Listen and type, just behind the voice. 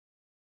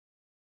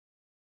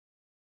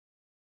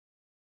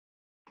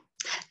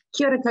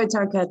Kia ora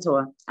koutou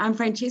katoa. I'm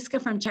Francesca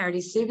from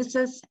Charities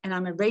Services, and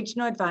I'm a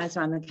regional advisor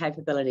on the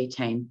capability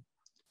team.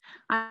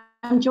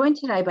 I'm joined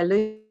today by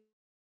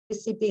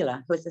Lucy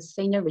Bieler, who is a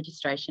senior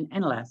registration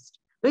analyst.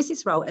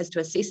 Lucy's role is to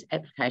assess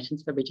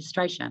applications for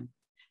registration.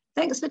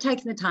 Thanks for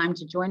taking the time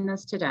to join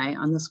us today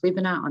on this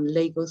webinar on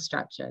legal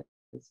structures.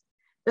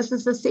 This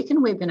is the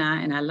second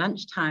webinar in our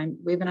lunchtime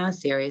webinar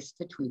series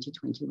for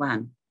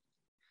 2021.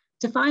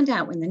 To find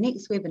out when the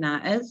next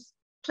webinar is,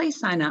 please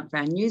sign up for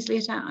our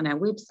newsletter on our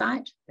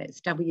website,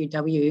 that's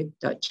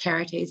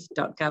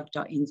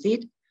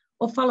www.charities.gov.nz,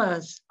 or follow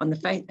us on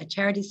the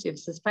Charities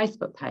Services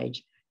Facebook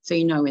page so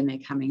you know when they're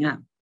coming up.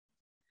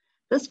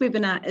 This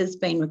webinar is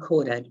being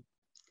recorded,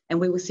 and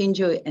we will send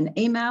you an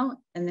email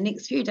in the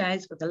next few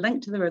days with a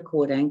link to the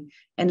recording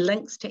and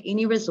links to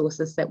any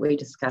resources that we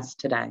discussed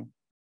today.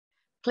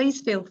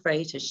 Please feel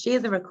free to share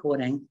the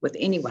recording with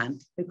anyone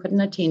who couldn't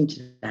attend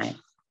today.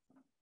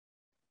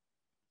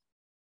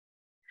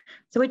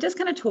 So we're just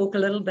going to talk a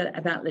little bit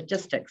about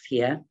logistics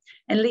here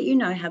and let you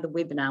know how the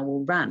webinar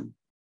will run.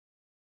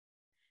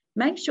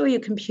 Make sure your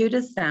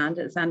computer's sound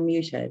is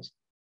unmuted.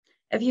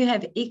 If you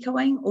have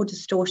echoing or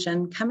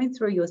distortion coming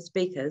through your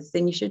speakers,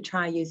 then you should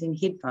try using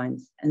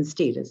headphones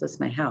instead, as this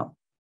may help.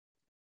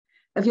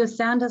 If your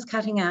sound is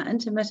cutting out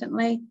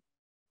intermittently,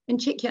 then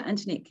check your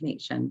internet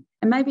connection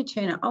and maybe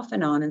turn it off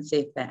and on and see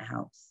if that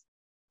helps.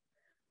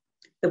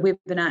 The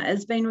webinar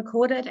is being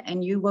recorded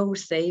and you will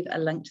receive a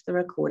link to the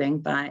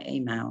recording via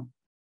email.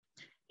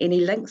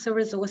 Any links or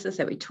resources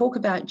that we talk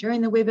about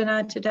during the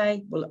webinar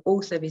today will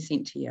also be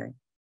sent to you.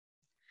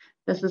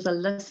 This is a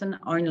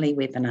listen-only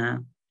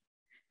webinar.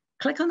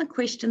 Click on the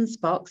questions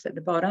box at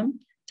the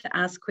bottom to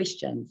ask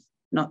questions,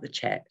 not the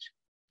chat.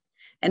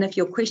 And if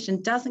your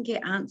question doesn't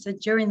get answered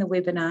during the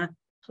webinar,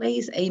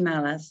 please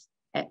email us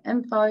at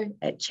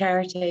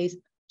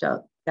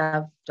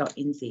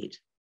info@charities.gov.nz.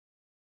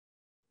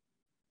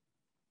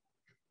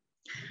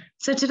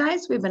 So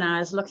today's webinar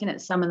is looking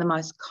at some of the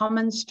most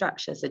common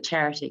structures a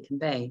charity can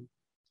be.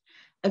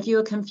 If you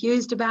are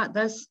confused about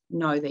this,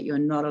 know that you're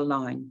not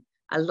alone.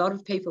 A lot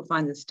of people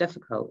find this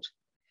difficult.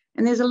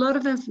 And there's a lot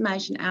of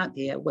information out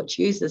there which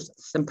uses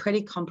some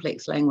pretty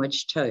complex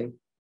language too.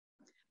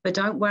 But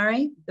don't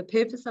worry, the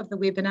purpose of the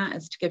webinar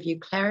is to give you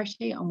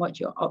clarity on what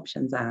your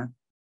options are.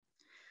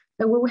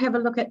 So we'll have a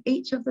look at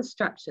each of the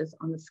structures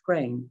on the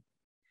screen.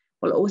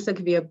 We'll also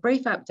give you a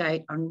brief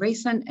update on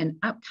recent and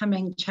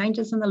upcoming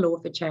changes in the law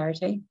for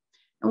charity,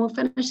 and we'll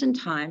finish in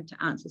time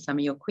to answer some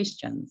of your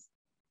questions.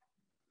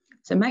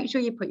 So make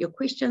sure you put your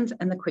questions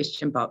in the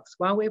question box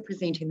while we're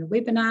presenting the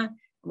webinar.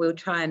 We'll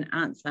try and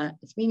answer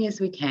as many as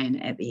we can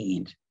at the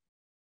end.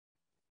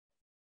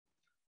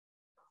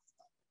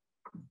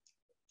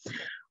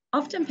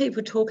 Often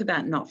people talk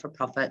about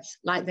not-for-profits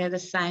like they're the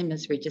same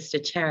as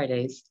registered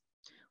charities.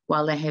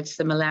 While they have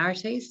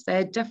similarities,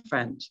 they're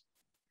different.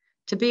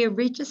 To be a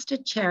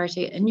registered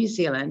charity in New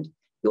Zealand,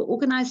 your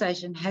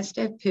organisation has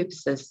to have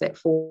purposes that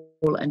fall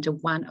into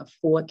one of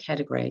four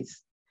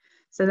categories.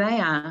 So they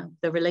are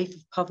the relief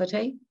of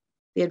poverty,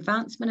 the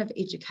advancement of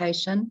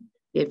education,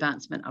 the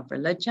advancement of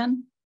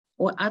religion,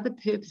 or other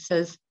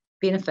purposes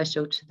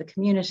beneficial to the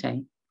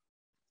community.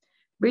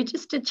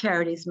 Registered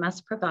charities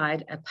must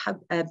provide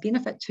a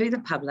benefit to the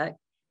public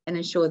and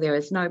ensure there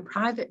is no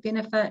private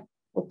benefit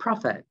or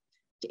profit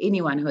to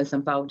anyone who is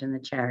involved in the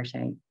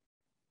charity.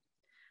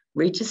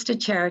 Registered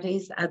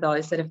charities are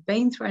those that have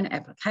been through an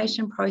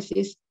application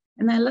process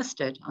and they're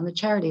listed on the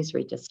Charities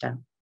Register.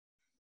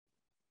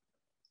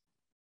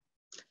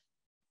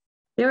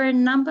 There are a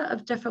number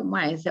of different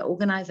ways that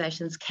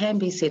organisations can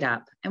be set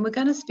up, and we're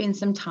going to spend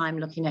some time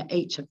looking at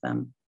each of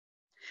them.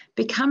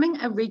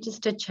 Becoming a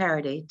registered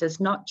charity does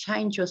not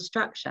change your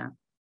structure.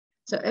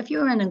 So if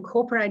you're an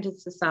incorporated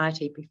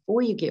society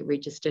before you get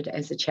registered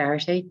as a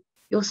charity,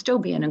 you'll still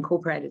be an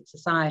incorporated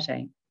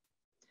society.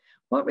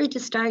 What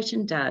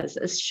registration does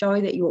is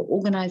show that your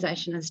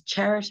organisation is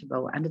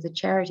charitable under the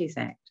Charities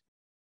Act.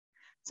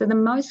 So the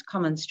most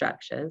common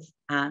structures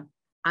are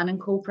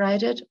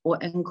unincorporated or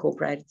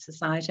incorporated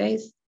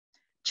societies,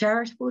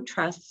 charitable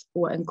trusts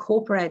or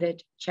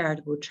incorporated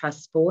charitable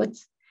trust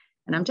boards.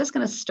 And I'm just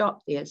going to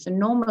stop there. So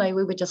normally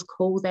we would just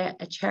call that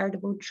a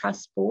charitable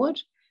trust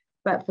board,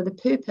 but for the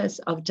purpose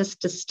of just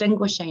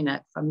distinguishing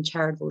it from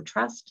charitable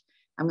trust,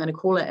 I'm going to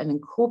call it an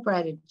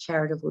incorporated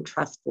charitable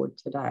trust board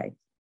today.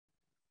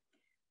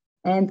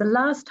 And the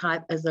last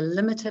type is a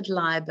limited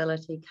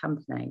liability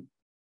company.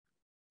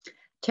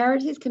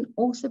 Charities can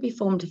also be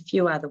formed a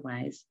few other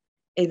ways,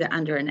 either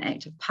under an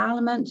Act of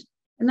Parliament,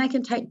 and they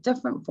can take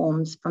different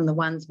forms from the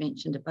ones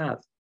mentioned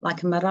above,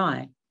 like a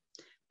marae.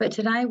 But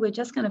today we're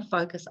just going to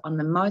focus on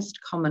the most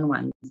common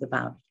ones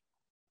above.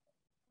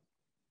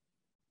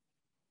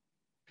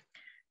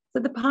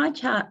 So the pie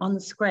chart on the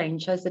screen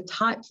shows the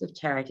types of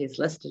charities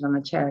listed on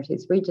the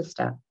Charities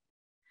Register.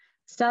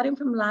 Starting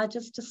from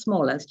largest to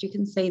smallest, you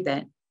can see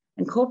that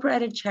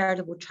incorporated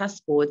charitable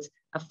trust boards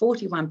are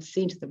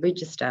 41% of the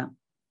register.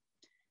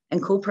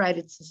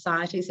 Incorporated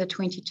societies are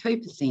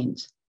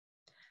 22%.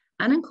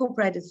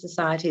 Unincorporated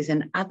societies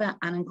and other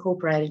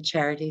unincorporated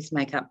charities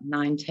make up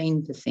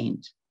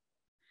 19%.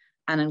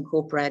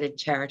 Unincorporated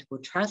charitable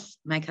trusts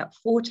make up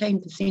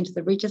 14% of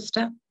the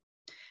register,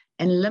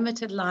 and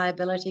limited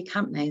liability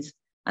companies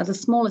are the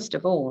smallest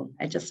of all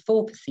at just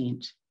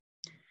 4%.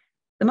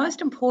 The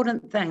most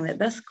important thing that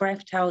this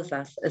graph tells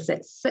us is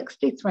that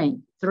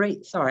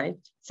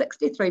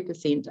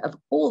 63% of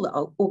all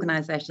the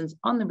organisations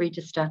on the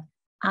register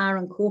are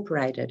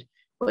incorporated,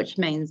 which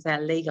means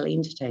they're legal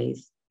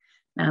entities.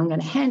 Now I'm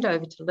going to hand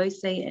over to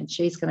Lucy and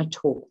she's going to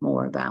talk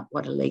more about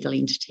what a legal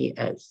entity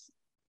is.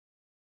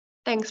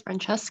 Thanks,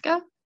 Francesca.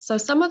 So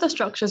some of the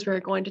structures we're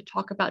going to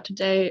talk about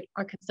today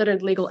are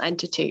considered legal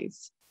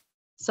entities.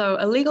 So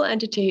a legal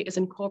entity is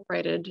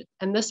incorporated,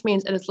 and this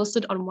means it is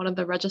listed on one of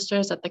the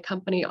registers that the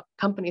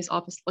company's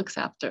office looks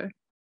after.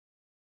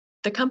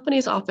 The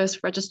company's office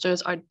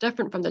registers are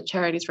different from the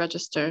charities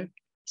register.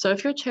 So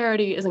if your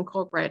charity is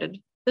incorporated,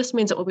 this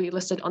means it will be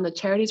listed on the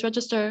charities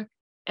register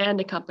and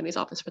the company's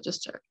office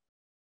register.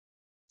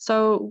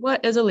 So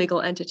what is a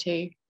legal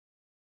entity?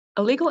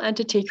 A legal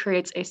entity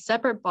creates a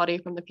separate body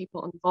from the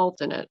people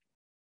involved in it.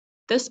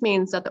 This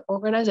means that the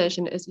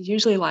organization is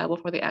usually liable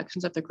for the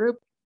actions of the group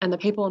and the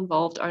people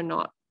involved are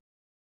not.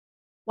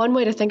 One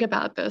way to think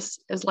about this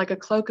is like a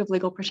cloak of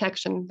legal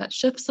protection that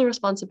shifts the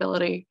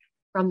responsibility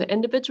from the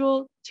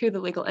individual to the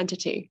legal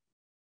entity.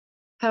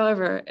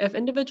 However, if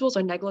individuals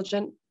are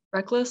negligent,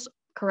 reckless,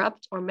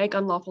 corrupt, or make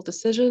unlawful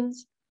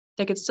decisions,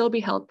 they could still be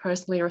held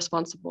personally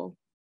responsible.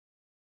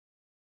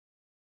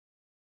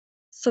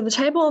 So the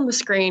table on the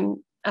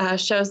screen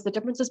shows the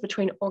differences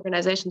between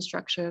organization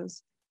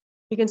structures.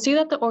 You can see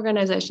that the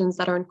organizations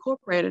that are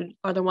incorporated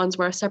are the ones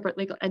where a separate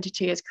legal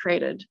entity is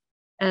created.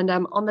 And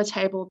on the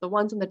table, the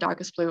ones in the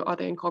darkest blue are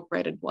the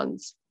incorporated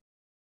ones.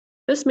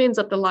 This means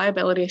that the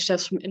liability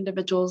shifts from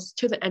individuals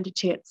to the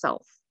entity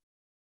itself.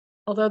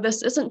 Although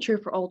this isn't true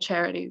for all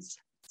charities,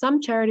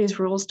 some charities'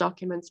 rules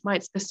documents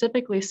might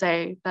specifically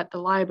say that the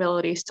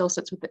liability still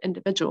sits with the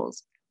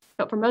individuals.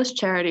 But for most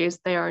charities,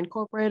 they are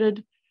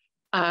incorporated,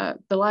 the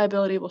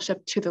liability will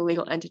shift to the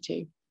legal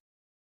entity.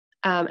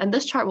 And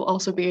this chart will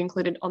also be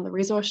included on the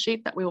resource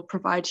sheet that we will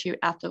provide to you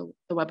after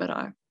the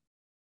webinar.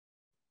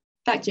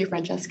 Back to you,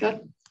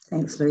 Francesca.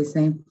 Thanks,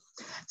 Lucy.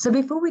 So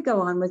before we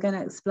go on, we're going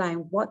to explain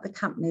what the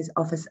company's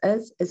office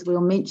is, as we'll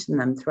mention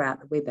them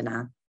throughout the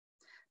webinar.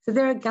 So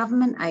they're a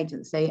government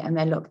agency and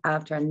they look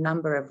after a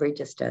number of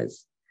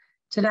registers.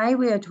 Today,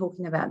 we are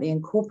talking about the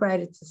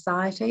incorporated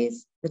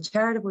societies, the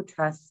charitable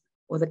trusts,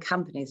 or the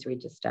company's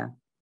register.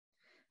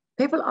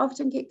 People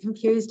often get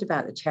confused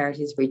about the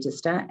charities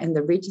register and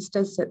the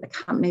registers that the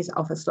company's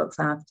office looks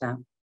after.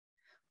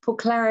 For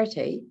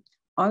clarity,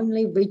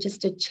 only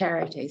registered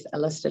charities are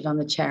listed on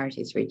the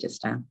charities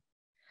register.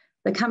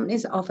 The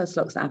company's office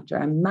looks after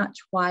a much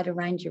wider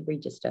range of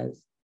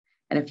registers.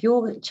 And if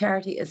your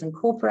charity is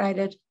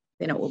incorporated,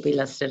 then it will be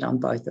listed on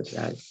both of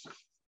those.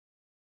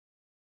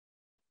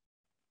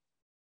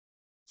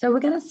 So we're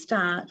going to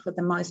start with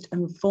the most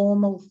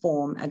informal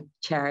form a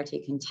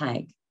charity can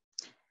take.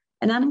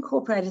 An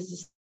unincorporated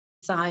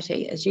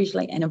society is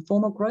usually an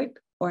informal group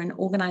or an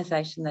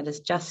organisation that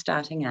is just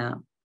starting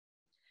out.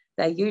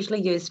 They're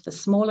usually used for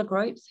smaller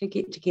groups who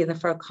get together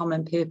for a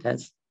common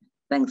purpose,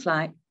 things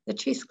like the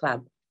chess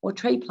club or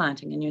tree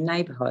planting in your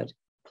neighbourhood,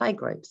 play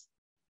groups,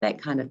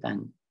 that kind of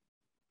thing.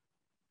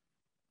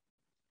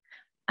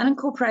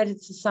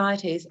 Unincorporated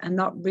societies are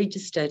not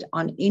registered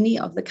on any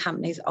of the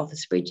company's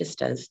office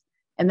registers,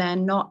 and they are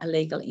not a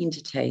legal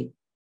entity.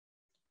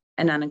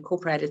 An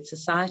unincorporated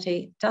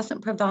society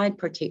doesn't provide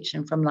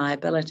protection from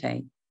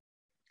liability.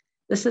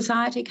 The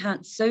society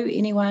can't sue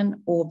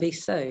anyone or be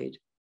sued.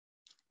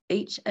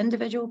 Each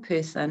individual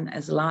person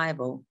is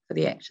liable for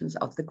the actions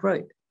of the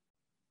group.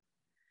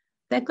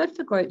 They're good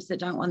for groups that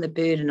don't want the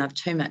burden of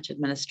too much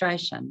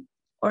administration,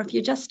 or if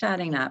you're just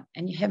starting up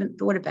and you haven't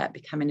thought about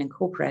becoming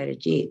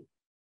incorporated yet.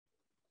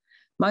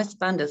 Most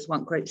funders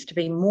want groups to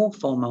be more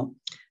formal,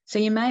 so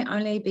you may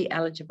only be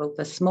eligible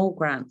for small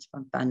grants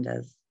from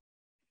funders.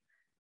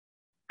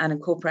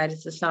 Unincorporated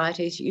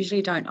societies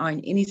usually don't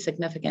own any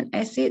significant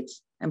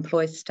assets,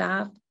 employ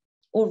staff,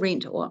 or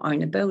rent or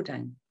own a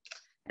building.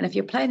 And if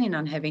you're planning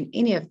on having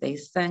any of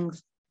these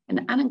things,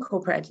 an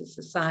unincorporated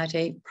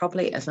society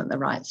probably isn't the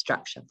right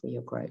structure for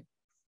your group.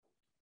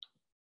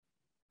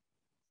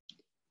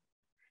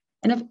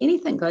 And if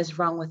anything goes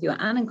wrong with your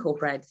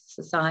unincorporated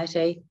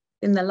society,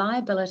 then the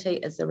liability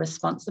is the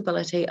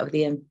responsibility of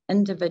the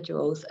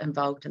individuals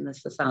involved in the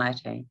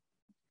society.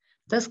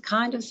 This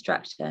kind of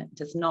structure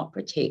does not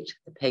protect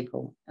the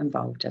people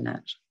involved in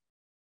it.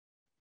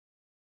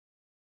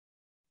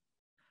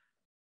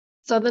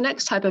 So the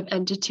next type of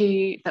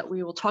entity that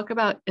we will talk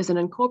about is an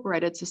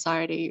incorporated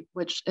society,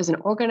 which is an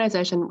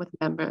organization with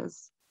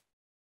members.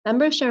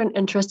 Members share an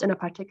interest in a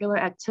particular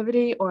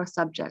activity or a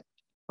subject.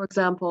 For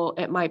example,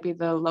 it might be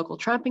the local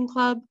tramping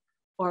club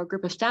or a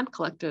group of stamp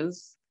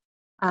collectors.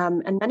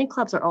 And many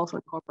clubs are also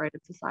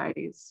incorporated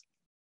societies.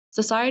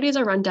 Societies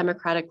are run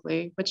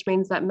democratically, which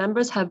means that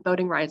members have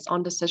voting rights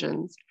on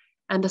decisions,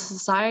 and the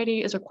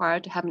society is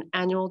required to have an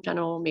annual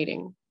general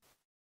meeting.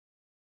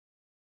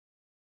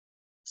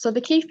 So the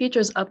key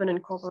features of an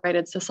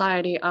incorporated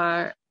society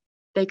are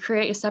They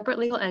create a separate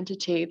legal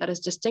entity that is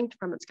distinct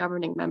from its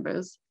governing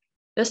members.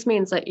 This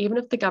means that even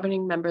if the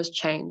governing members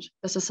change,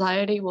 the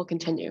society will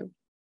continue.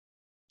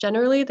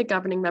 Generally, the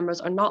governing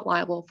members are not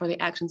liable for the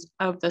actions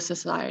of the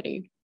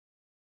society.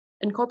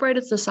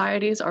 Incorporated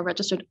societies are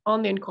registered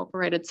on the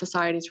Incorporated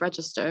Societies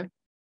Register,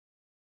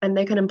 and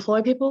they can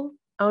employ people,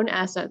 own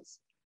assets,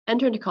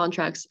 enter into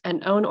contracts,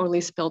 and own or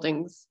lease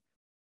buildings.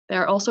 They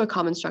are also a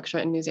common structure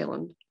in New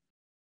Zealand.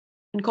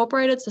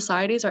 Incorporated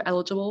societies are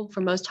eligible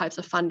for most types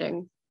of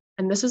funding,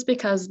 and this is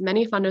because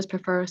many funders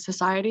prefer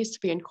societies to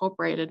be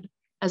incorporated,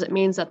 as it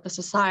means that the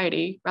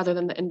society, rather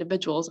than the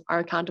individuals, are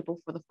accountable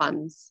for the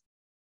funds.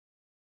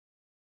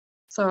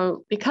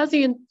 So because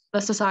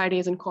the society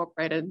is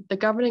incorporated, the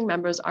governing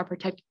members are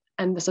protected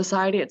and the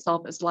society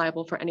itself is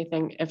liable for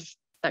anything if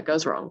that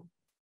goes wrong.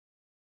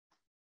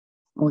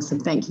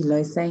 Awesome, thank you,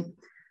 Lucy.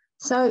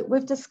 So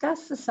we've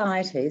discussed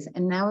societies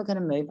and now we're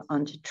going to move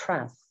on to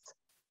trusts.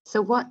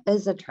 So what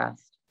is a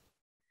trust?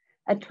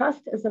 A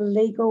trust is a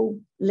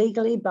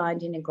legally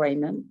binding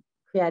agreement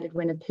created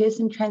when a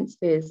person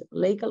transfers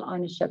legal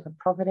ownership of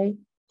property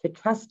to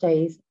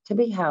trustees to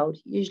be held,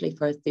 usually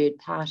for a third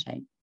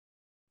party.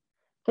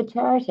 For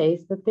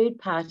charities, the third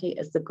party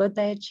is the good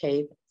they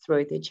achieve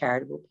through their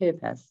charitable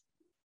purpose.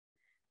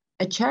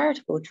 A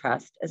charitable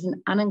trust is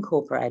an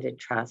unincorporated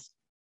trust.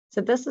 So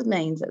this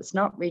means it's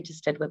not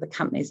registered with the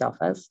Companies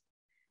Office,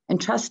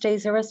 and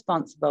trustees are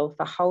responsible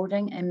for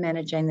holding and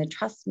managing the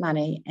trust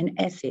money and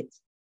assets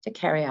to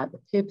carry out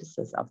the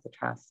purposes of the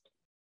trust.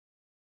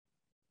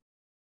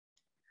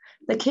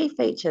 The key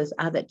features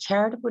are that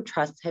charitable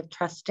trusts have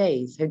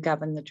trustees who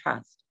govern the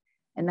trust,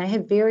 and they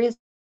have various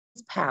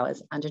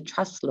powers under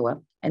trust law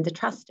and the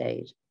trust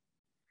deed.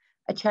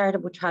 A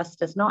charitable trust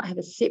does not have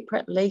a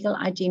separate legal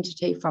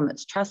identity from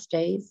its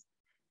trustees,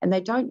 and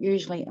they don't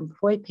usually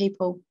employ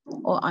people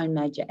or own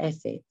major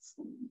assets.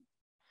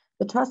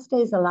 The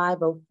trustees are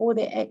liable for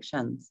their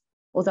actions,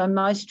 although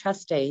most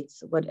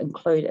trustees would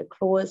include a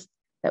clause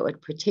that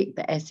would protect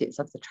the assets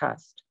of the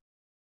trust.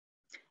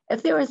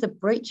 If there is a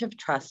breach of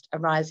trust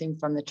arising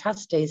from the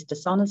trustee's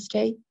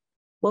dishonesty,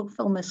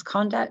 willful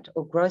misconduct,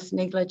 or gross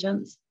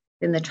negligence,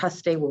 then the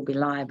trustee will be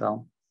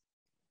liable.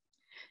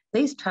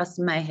 These trusts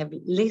may have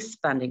less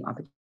funding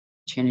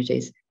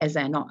opportunities as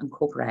they are not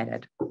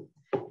incorporated.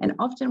 And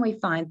often we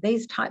find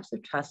these types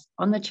of trusts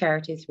on the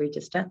Charities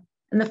Register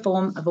in the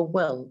form of a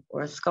will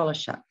or a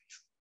scholarship.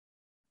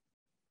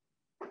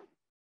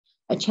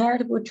 A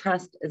charitable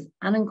trust is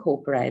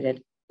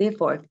unincorporated.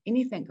 Therefore, if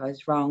anything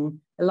goes wrong,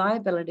 the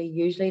liability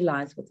usually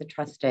lies with the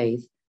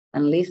trustees,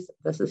 unless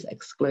this is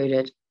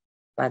excluded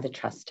by the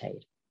trustee.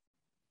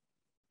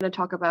 I'm going to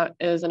talk about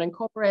is an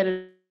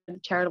incorporated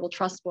charitable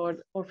trust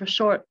board, or for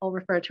short, I'll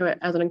refer to it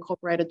as an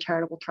incorporated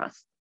charitable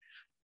trust.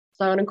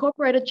 So an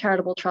incorporated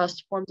charitable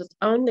trust forms its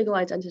own legal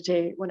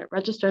identity when it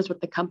registers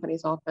with the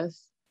Companies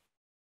Office.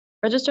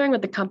 Registering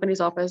with the Companies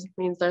Office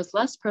means there's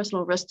less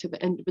personal risk to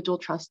the individual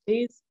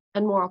trustees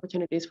and more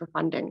opportunities for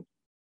funding.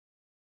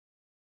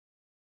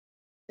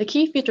 The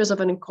key features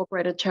of an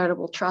incorporated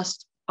charitable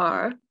trust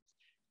are: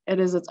 it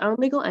is its own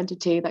legal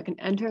entity that can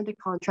enter into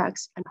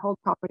contracts and hold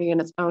property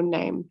in its own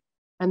name,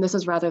 and this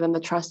is rather than the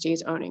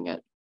trustees owning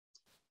it.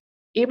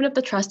 Even if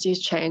the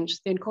trustees change,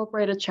 the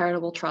incorporated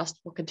charitable trust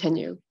will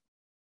continue.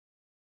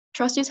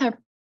 Trustees have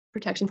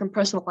protection from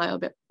personal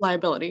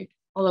liability,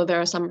 although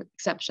there are some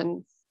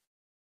exceptions.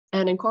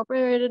 An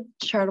incorporated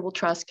charitable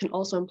trust can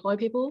also employ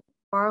people,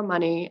 borrow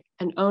money,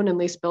 and own and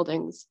lease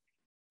buildings.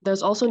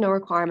 There's also no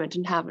requirement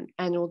to have an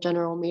annual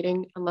general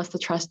meeting unless the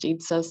trust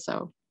deed says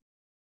so.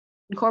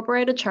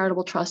 Incorporated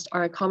charitable trusts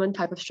are a common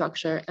type of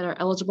structure and are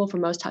eligible for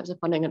most types of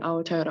funding in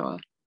Aotearoa.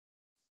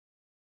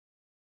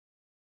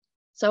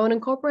 So an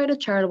incorporated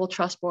charitable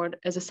trust board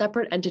is a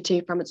separate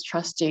entity from its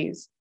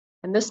trustees.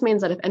 And this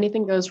means that if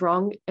anything goes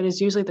wrong, it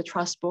is usually the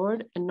trust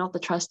board and not the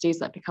trustees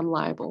that become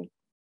liable.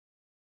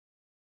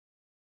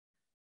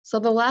 So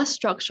the last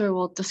structure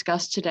we'll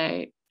discuss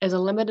today is a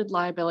limited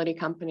liability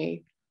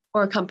company,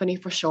 or a company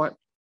for short.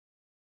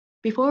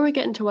 Before we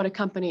get into what a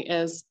company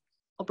is,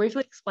 I'll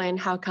briefly explain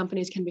how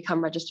companies can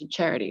become registered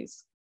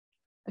charities.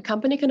 A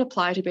company can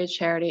apply to be a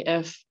charity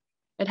if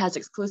it has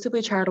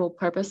exclusively charitable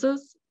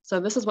purposes. So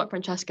this is what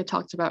Francesca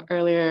talked about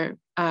earlier,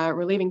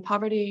 relieving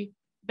poverty,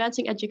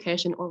 advancing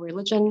education or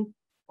religion,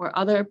 or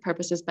other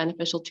purposes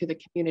beneficial to the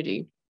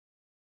community.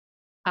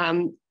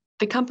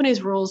 The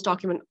company's rules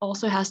document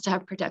also has to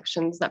have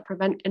protections that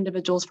prevent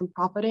individuals from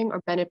profiting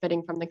or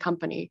benefiting from the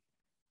company.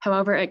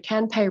 However, it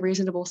can pay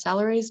reasonable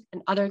salaries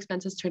and other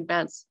expenses to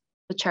advance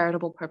the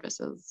charitable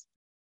purposes.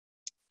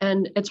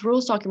 And its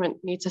rules document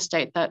needs to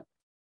state that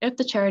if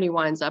the charity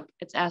winds up,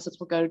 its assets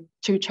will go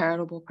to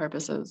charitable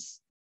purposes.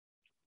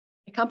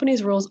 The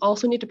company's rules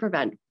also need to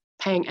prevent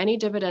paying any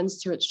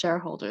dividends to its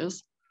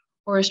shareholders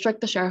or restrict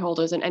the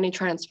shareholders in any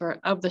transfer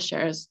of the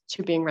shares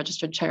to being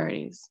registered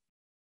charities.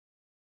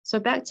 So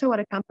back to what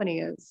a company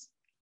is.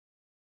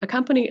 A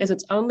company is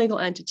its own legal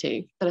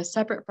entity that is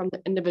separate from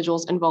the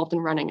individuals involved in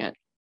running it.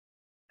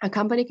 A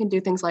company can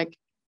do things like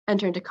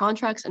enter into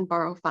contracts and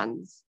borrow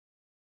funds.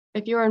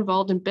 If you're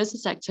involved in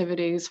business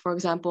activities, for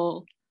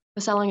example,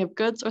 the selling of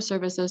goods or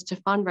services to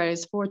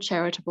fundraise for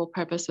charitable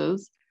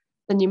purposes,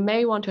 then you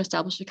may want to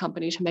establish a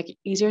company to make it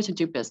easier to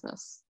do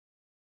business.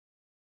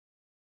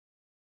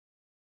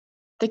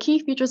 The key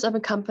features of a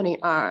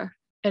company are: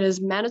 it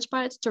is managed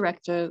by its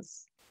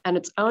directors and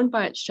it's owned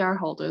by its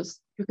shareholders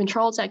who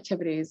control its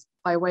activities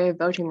by way of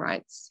voting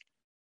rights.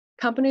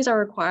 Companies are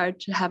required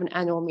to have an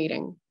annual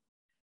meeting.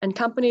 And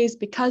companies,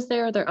 because they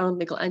are their own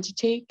legal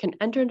entity, can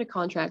enter into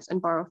contracts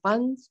and borrow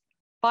funds,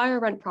 buy or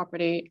rent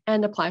property,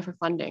 and apply for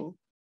funding.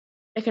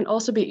 It can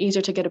also be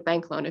easier to get a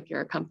bank loan if you're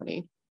a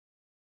company.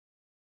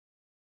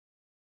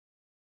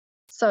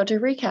 So to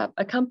recap,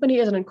 a company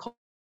is an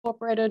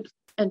incorporated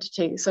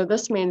entity. So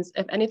this means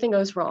if anything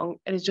goes wrong,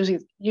 it is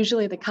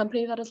usually the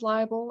company that is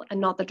liable and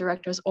not the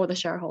directors or the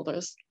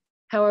shareholders.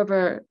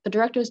 However, the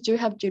directors do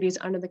have duties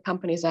under the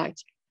Companies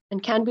Act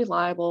and can be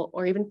liable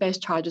or even face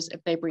charges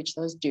if they breach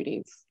those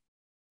duties.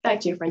 Back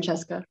to you,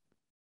 Francesca.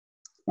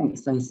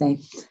 Thanks,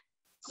 Lucy.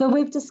 So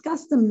we've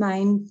discussed the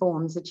main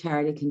forms a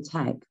charity can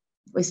take.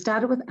 We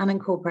started with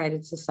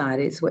unincorporated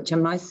societies, which are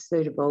most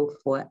suitable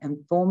for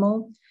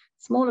informal,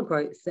 smaller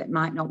groups that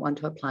might not want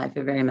to apply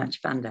for very much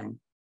funding.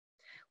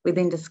 We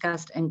then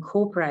discussed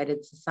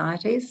incorporated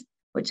societies,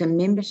 which are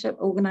membership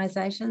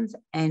organisations,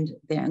 and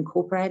they're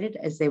incorporated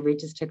as they're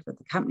registered with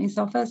the Companies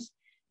Office,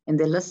 and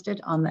they're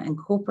listed on the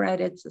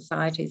Incorporated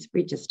Societies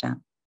Register.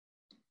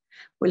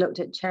 We looked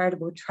at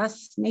charitable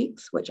trusts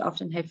next, which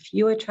often have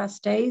fewer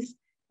trustees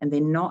and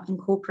they're not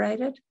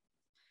incorporated.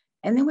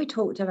 And then we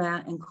talked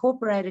about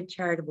incorporated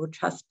charitable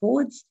trust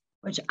boards,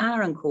 which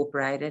are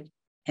incorporated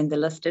and they're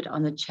listed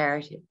on the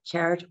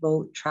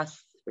Charitable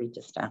Trusts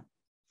Register.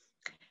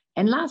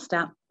 And last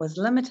up was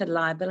limited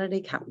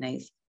liability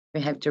companies who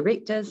have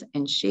directors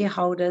and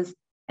shareholders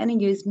and are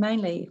used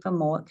mainly for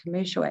more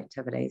commercial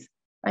activities,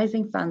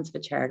 raising funds for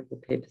charitable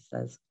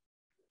purposes.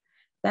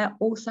 They're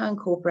also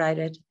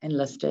incorporated and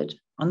listed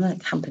on the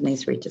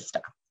Companies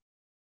Register.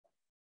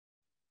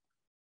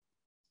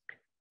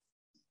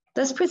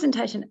 This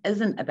presentation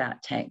isn't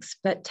about tax,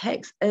 but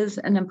tax is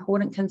an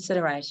important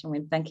consideration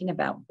when thinking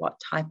about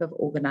what type of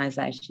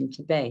organisation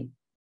to be.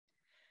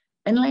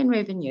 Inland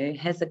Revenue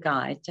has a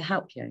guide to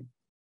help you.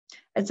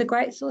 It's a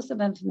great source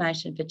of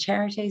information for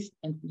charities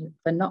and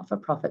for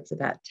not-for-profits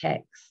about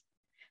tax.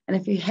 And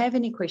if you have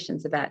any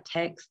questions about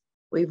tax,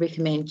 we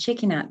recommend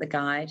checking out the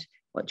guide,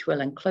 which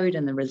we'll include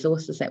in the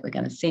resources that we're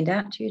going to send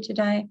out to you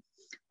today,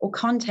 or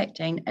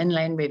contacting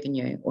Inland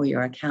Revenue or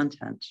your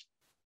accountant.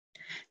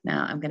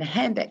 Now, I'm going to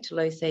hand back to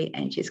Lucy,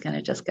 and she's going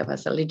to just give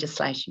us a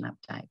legislation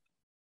update.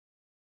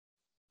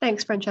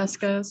 Thanks,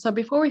 Francesca. So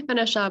before we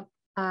finish up,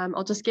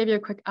 I'll just give you a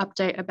quick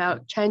update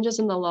about changes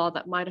in the law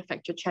that might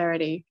affect your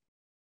charity.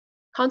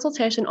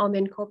 Consultation on the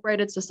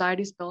Incorporated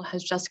Societies Bill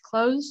has just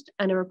closed,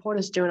 and a report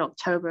is due in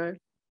October.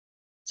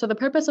 So the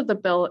purpose of the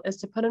bill is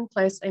to put in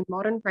place a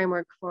modern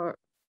framework for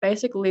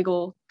basic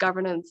legal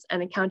governance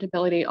and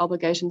accountability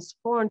obligations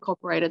for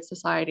incorporated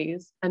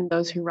societies and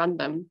those who run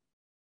them.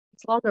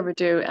 It's long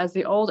overdue, as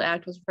the old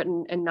act was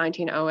written in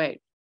 1908.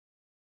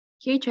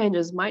 Key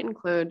changes might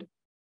include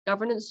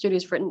governance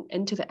duties written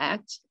into the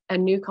act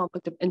and new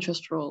conflict of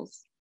interest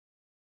rules.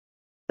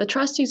 The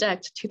Trustees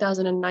Act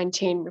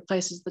 2019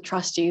 replaces the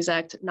Trustees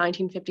Act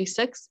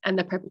 1956 and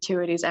the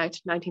Perpetuities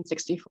Act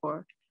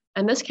 1964,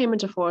 and this came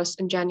into force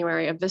in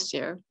January of this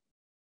year.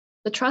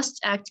 The Trusts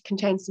Act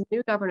contains some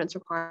new governance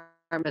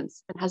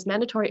requirements and has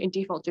mandatory and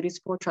default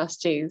duties for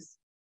trustees.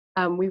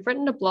 We've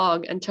written a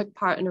blog and took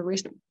part in a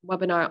recent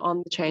webinar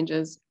on the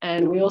changes,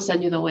 and we will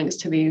send you the links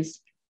to these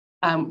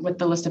with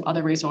the list of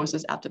other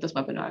resources after this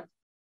webinar.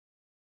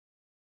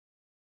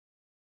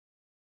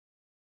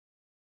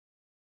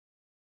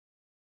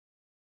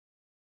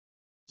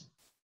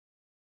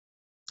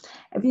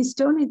 If you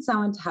still need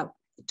someone to help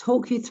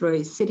talk you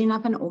through setting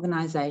up an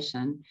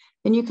organisation,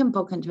 then you can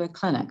book into a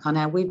clinic on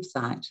our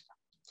website.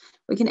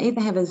 We can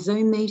either have a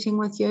Zoom meeting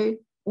with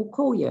you or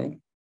call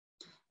you.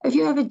 If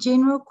you have a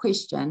general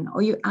question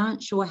or you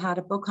aren't sure how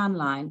to book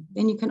online,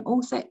 then you can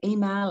also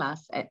email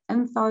us at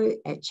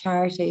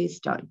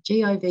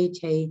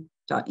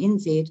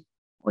info@charities.govt.nz,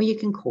 or you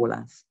can call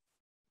us.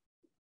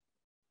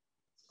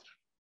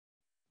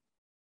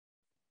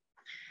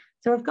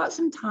 So we've got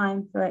some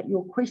time for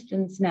your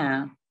questions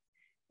now.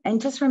 And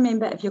just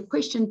remember, if your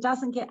question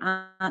doesn't get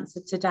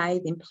answered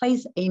today, then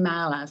please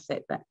email us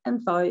at the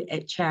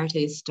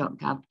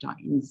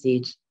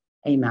info@charities.gov.nz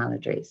email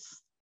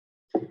address.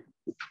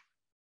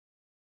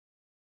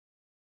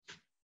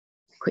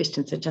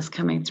 Questions are just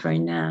coming through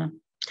now.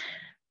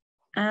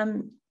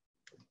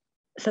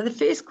 So the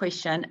first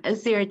question,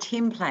 is there a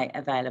template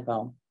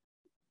available?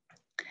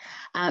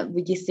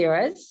 Yes,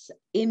 there is.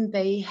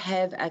 MB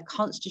have a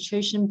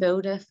constitution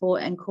builder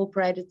for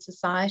incorporated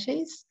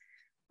societies.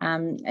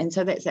 And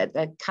so that's at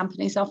the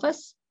Companies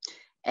Office,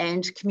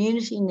 and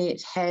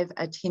CommunityNet have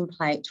a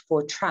template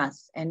for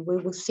trusts, and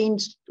we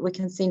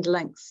can send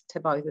links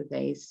to both of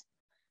these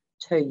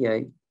to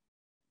you.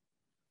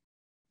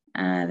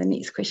 The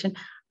next question,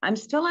 I'm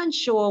still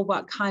unsure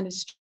what kind of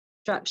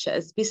structure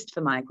is best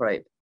for my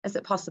group. Is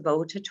it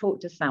possible to talk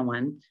to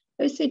someone?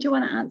 Lucy, do you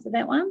want to answer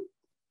that one?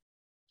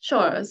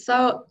 Sure.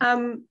 So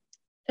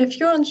if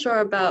you're unsure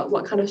about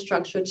what kind of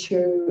structure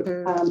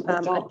to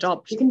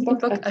adopt, you can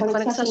book a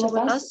clinic session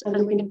with us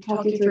and we can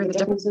talk you through the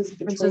differences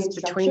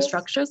between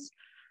structures.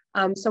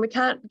 So we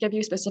can't give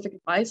you specific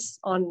advice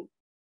on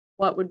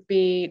what would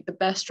be the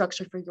best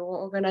structure for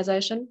your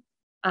organization.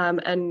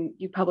 And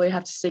you probably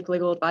have to seek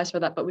legal advice for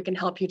that, but we can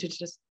help you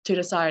to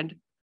decide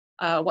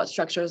what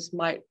structures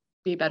might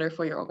be better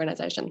for your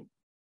organization.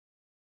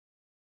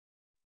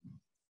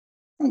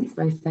 Thanks,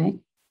 Lucy.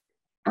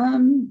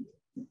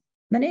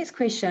 The next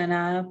question,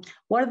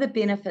 what are the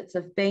benefits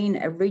of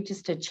being a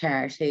registered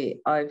charity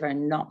over a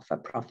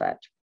not-for-profit?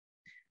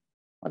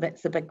 Well,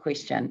 that's a big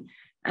question.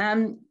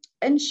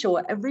 In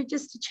short, a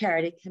registered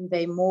charity can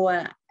be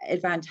more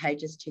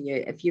advantageous to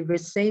you if you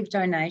receive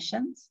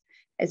donations,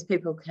 as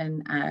people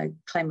can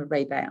claim a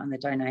rebate on the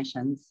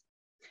donations.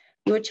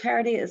 Your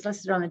charity is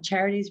listed on the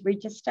charities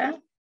register,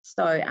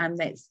 so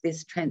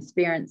there's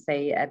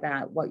transparency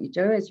about what you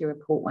do as you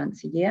report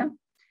once a year.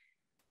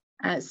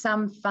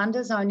 Some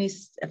funders only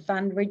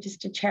fund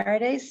registered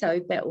charities,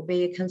 so that will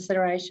be a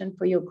consideration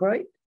for your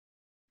group.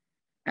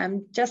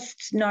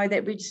 Just know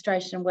that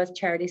registration with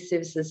Charities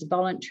Services is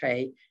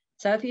voluntary.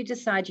 So if you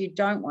decide you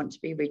don't want to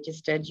be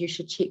registered, you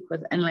should check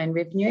with Inland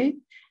Revenue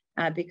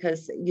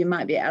because you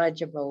might be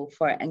eligible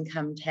for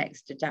income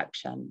tax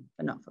deduction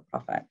for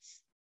not-for-profits.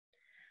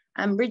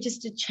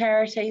 Registered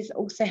charities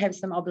also have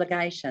some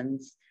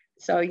obligations.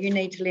 So you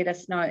need to let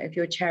us know if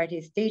your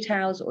charity's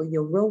details or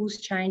your rules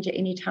change at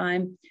any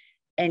time,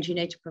 and you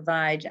need to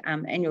provide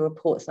annual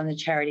reports on the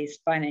charity's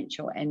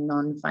financial and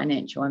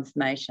non-financial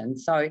information.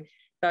 So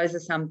those are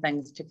some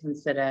things to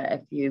consider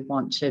if you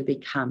want to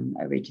become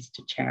a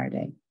registered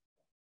charity.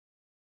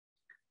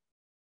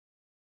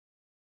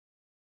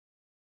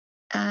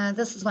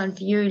 This is one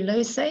for you,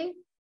 Lucy.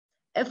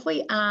 If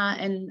we are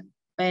in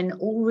an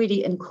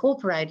already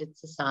incorporated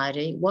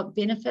society, what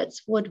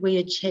benefits would we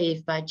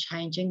achieve by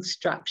changing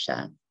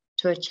structure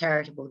to a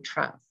charitable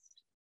trust?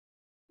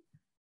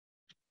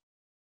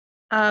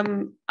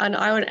 And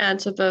I would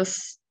answer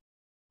this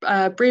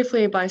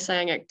briefly by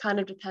saying it kind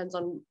of depends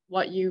on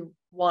what you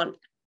want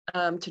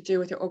to do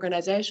with your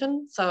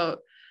organization. So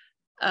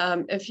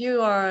if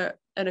you are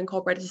an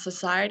incorporated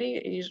society,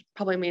 it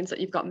probably means that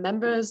you've got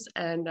members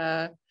and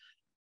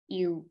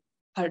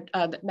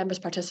members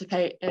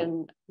participate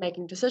in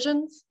making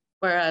decisions,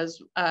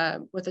 whereas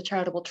with a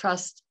charitable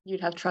trust,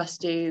 you'd have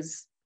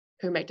trustees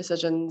who make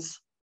decisions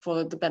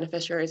for the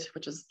beneficiaries,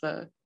 which is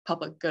the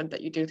public good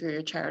that you do through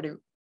your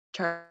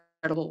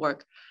charitable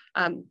work.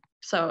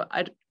 So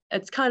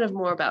it's kind of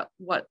more about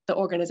what the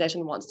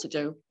organization wants to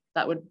do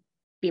that would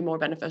be more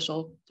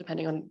beneficial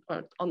depending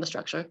on the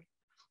structure.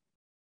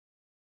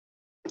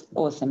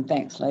 Awesome,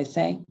 thanks,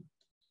 Lucy.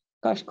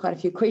 Gosh, quite a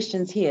few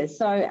questions here.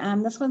 So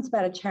this one's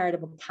about a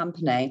charitable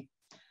company.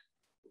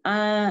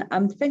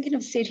 I'm thinking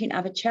of setting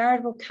up a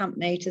charitable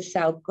company to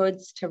sell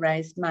goods to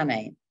raise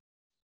money.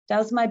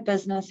 Does my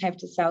business have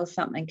to sell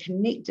something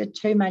connected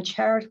to my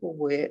charitable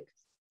work,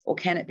 or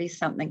can it be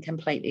something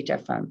completely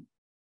different?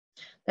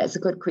 That's a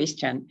good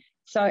question.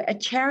 So a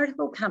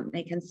charitable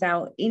company can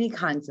sell any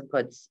kinds of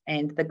goods,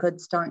 and the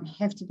goods don't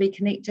have to be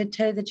connected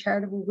to the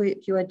charitable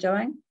work you are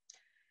doing.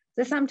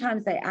 So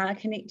sometimes they are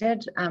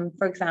connected.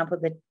 For example,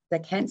 the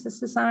Cancer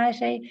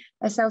Society,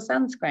 they sell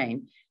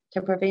sunscreen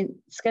to prevent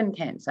skin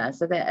cancer.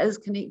 So that is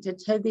connected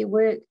to their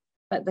work,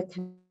 but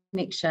the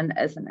connection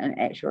isn't an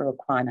actual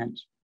requirement.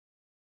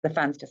 The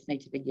funds just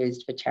need to be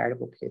used for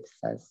charitable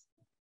purposes.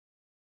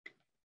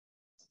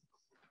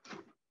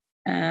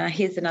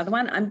 Here's another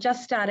one. I'm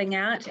just starting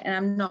out and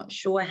I'm not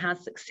sure how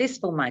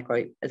successful my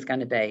group is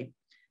going to be.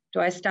 Do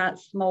I start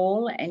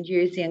small and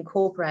use the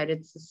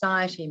incorporated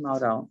society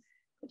model?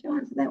 Could you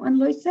answer that one,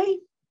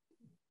 Lucy?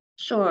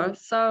 Sure.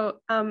 So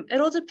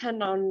it'll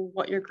depend on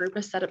what your group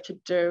is set up to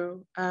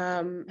do,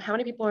 how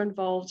many people are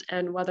involved,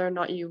 and whether or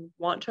not you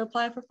want to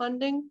apply for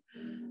funding.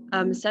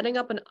 Setting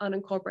up an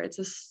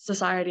unincorporated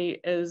society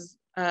is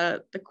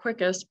the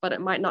quickest, but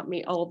it might not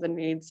meet all of the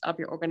needs of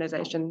your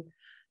organization.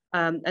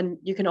 And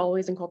you can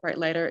always incorporate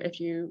later if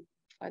you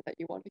find that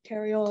you want to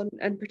carry on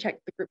and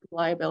protect the group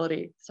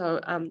liability. So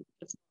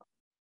it's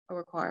a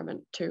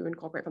requirement to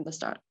incorporate from the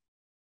start.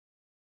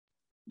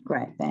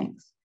 Great,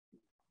 thanks.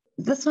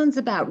 This one's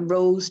about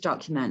rules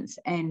documents,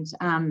 and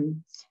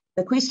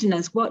the question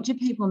is, what do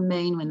people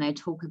mean when they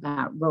talk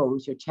about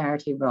rules, your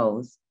charity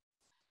rules?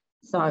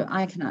 So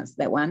I can answer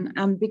that one.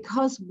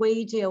 Because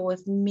we deal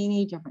with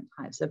many different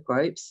types of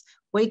groups,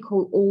 we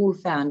call all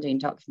founding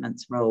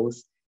documents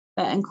rules.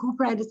 But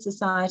incorporated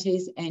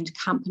societies and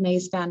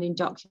companies' founding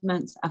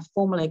documents are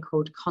formally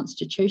called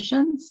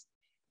constitutions,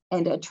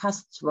 and a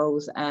trust's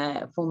rules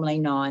are formally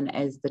known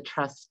as the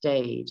trust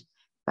deed.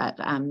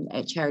 But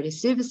at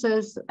Charities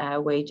Services,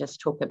 we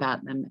just talk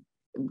about them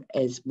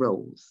as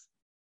rules.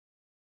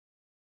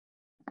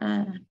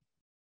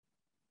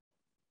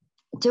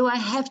 Do I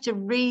have to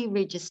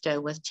re-register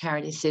with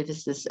Charities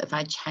Services if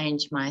I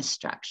change my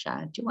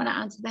structure? Do you want to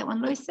answer that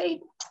one,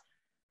 Lucy?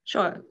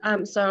 Sure.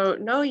 So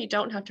no, you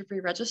don't have to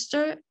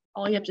re-register.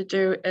 All you have to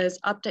do is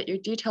update your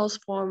details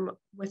form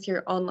with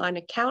your online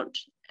account,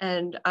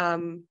 and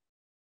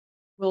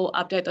we'll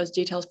update those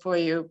details for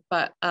you.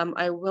 But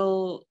I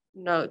will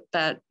note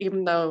that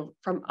even though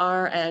from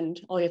our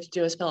end, all you have to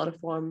do is fill out a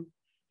form,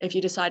 if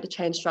you decide to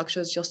change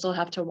structures, you'll still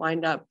have to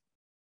wind up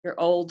your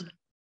old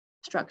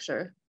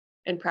structure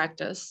in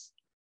practice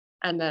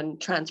and then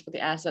transfer the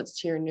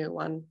assets to your new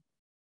one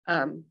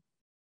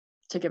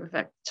to give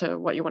effect to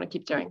what you want to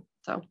keep doing.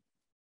 So.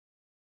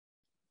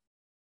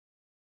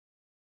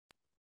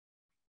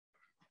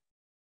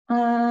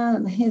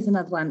 Here's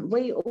another one.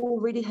 We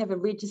already have a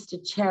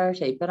registered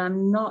charity, but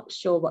I'm not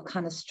sure what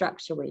kind of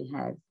structure we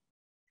have.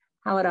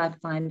 How would I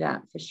find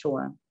out for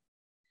sure?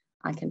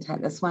 I can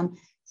take this one.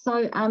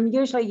 So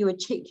usually you would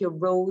check your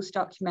rules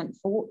document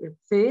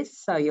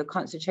first, so your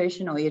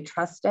constitution or your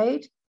trust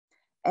deed,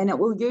 and it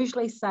will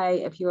usually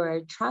say if you're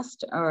a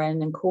trust or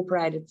an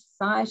incorporated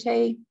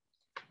society.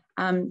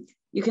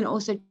 You can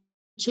also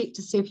check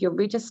to see if you're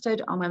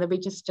registered on one of the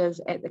registers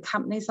at the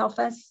company's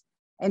office.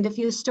 And if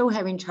you're still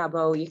having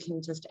trouble, you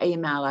can just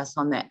email us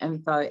on that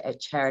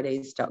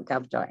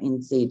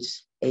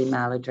info@charities.gov.nz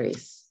email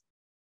address.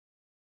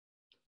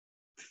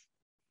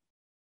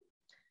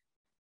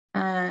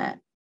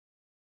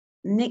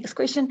 Next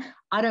question.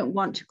 I don't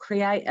want to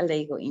create a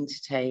legal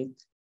entity.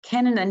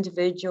 Can an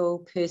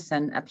individual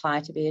person apply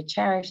to be a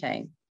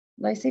charity?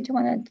 Lucy, do you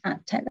want to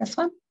take this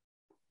one?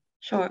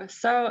 Sure.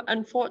 So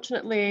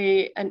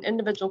unfortunately, an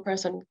individual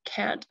person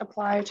can't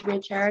apply to be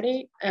a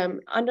charity.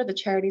 Under the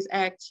Charities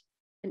Act,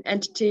 an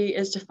entity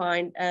is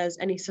defined as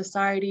any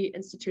society,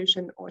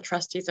 institution, or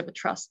trustees of a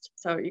trust.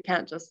 So you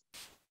can't just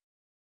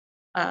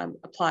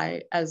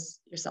apply as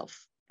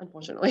yourself,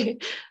 unfortunately.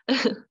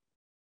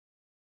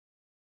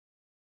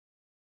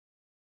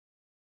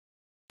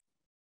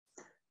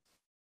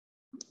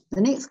 The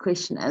next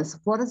question is,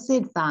 what is the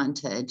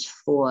advantage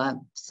for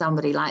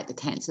somebody like the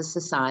Cancer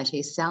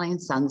Society selling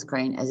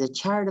sunscreen as a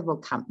charitable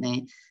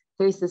company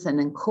versus an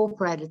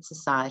incorporated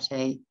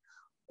society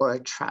or a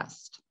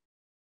trust?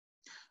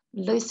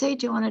 Lucy,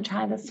 do you want to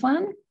try this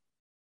one?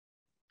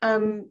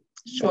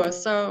 Sure.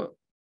 So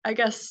I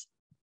guess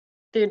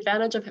the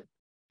advantage of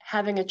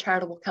having a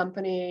charitable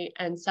company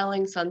and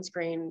selling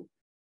sunscreen,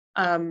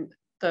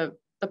 the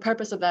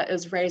purpose of that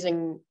is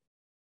raising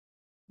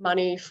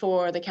money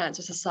for the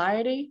Cancer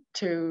Society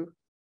to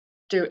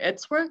do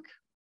its work.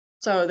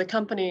 So the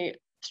company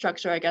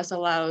structure, I guess,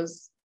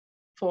 allows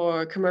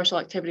for commercial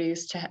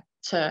activities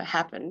to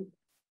happen,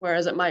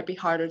 whereas it might be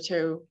harder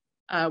to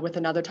with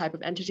another type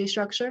of entity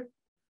structure.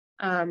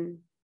 Hopefully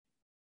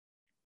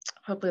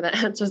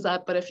that answers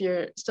that, but if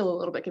you're still a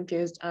little bit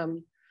confused,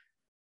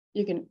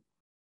 you can,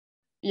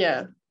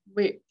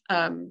 we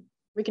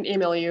can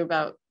email you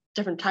about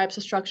different types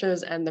of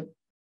structures and the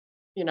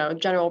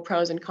general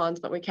pros and cons,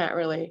 but we can't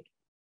really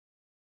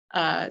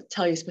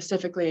tell you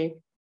specifically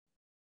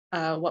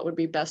what would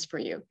be best for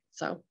you.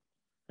 So,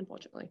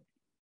 unfortunately.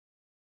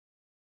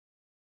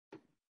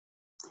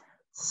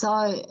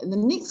 So the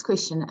next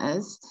question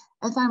is,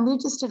 if I'm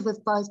registered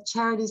with both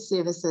Charities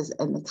Services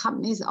and the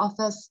company's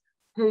office,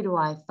 who do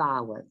I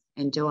file with?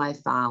 And do I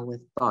file with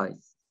both?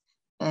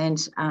 And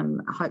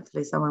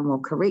hopefully someone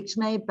will correct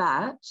me,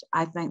 but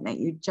I think that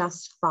you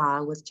just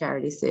file with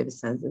Charities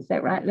Services. Is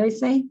that right,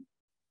 Lucy?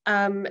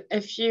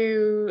 If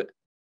you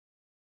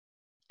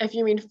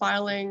mean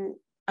filing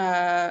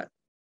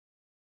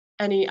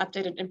any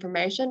updated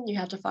information, you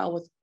have to file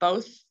with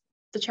both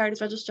the Charities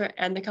Register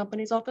and the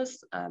company's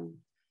office.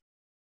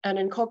 And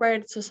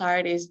incorporated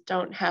societies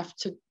don't have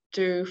to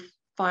do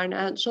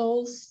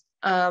financials,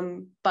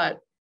 but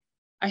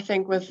I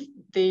think with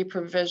the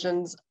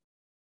provisions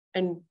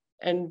in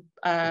the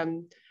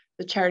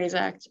Charities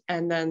Act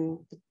and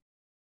then the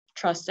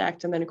Trust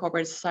Act and then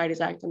Incorporated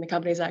Societies Act and the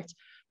Companies Act,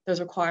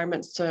 there's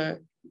requirements to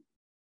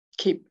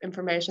keep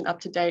information up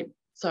to date.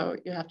 So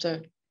you have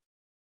to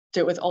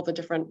do it with all the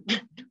different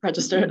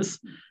registers.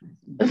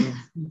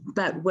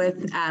 But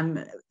with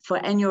for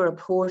annual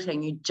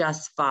reporting, you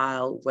just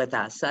file with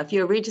us. So if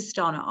you're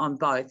registered on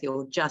both,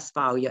 you'll just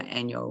file your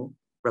annual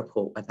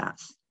report with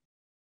us.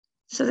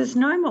 So there's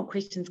no more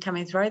questions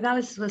coming through.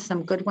 Those were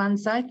some good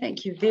ones, though.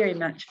 Thank you very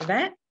much for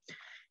that.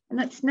 And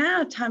it's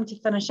now time to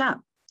finish up.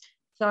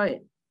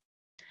 So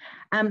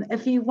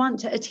if you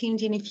want to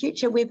attend any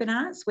future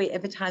webinars, we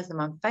advertise them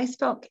on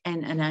Facebook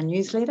and in our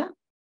newsletter.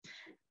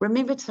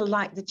 Remember to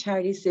like the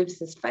Charities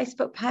Services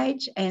Facebook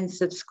page and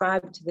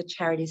subscribe to the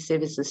Charities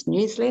Services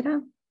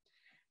newsletter.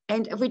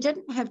 And if we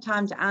didn't have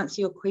time to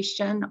answer your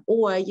question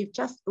or you've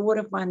just thought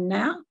of one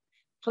now,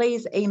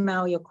 please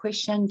email your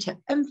question to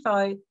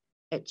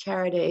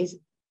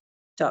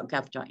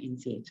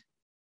info@charities.gov.nz.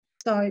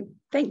 So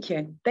thank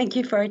you. Thank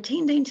you for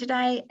attending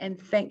today, and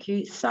thank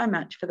you so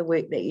much for the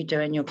work that you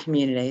do in your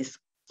communities.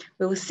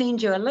 We will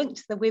send you a link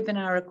to the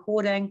webinar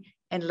recording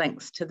and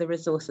links to the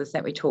resources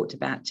that we talked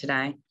about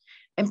today.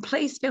 And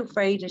please feel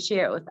free to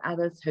share it with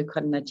others who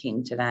couldn't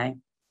attend today.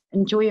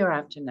 Enjoy your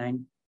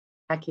afternoon.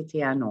 Ake te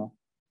anō.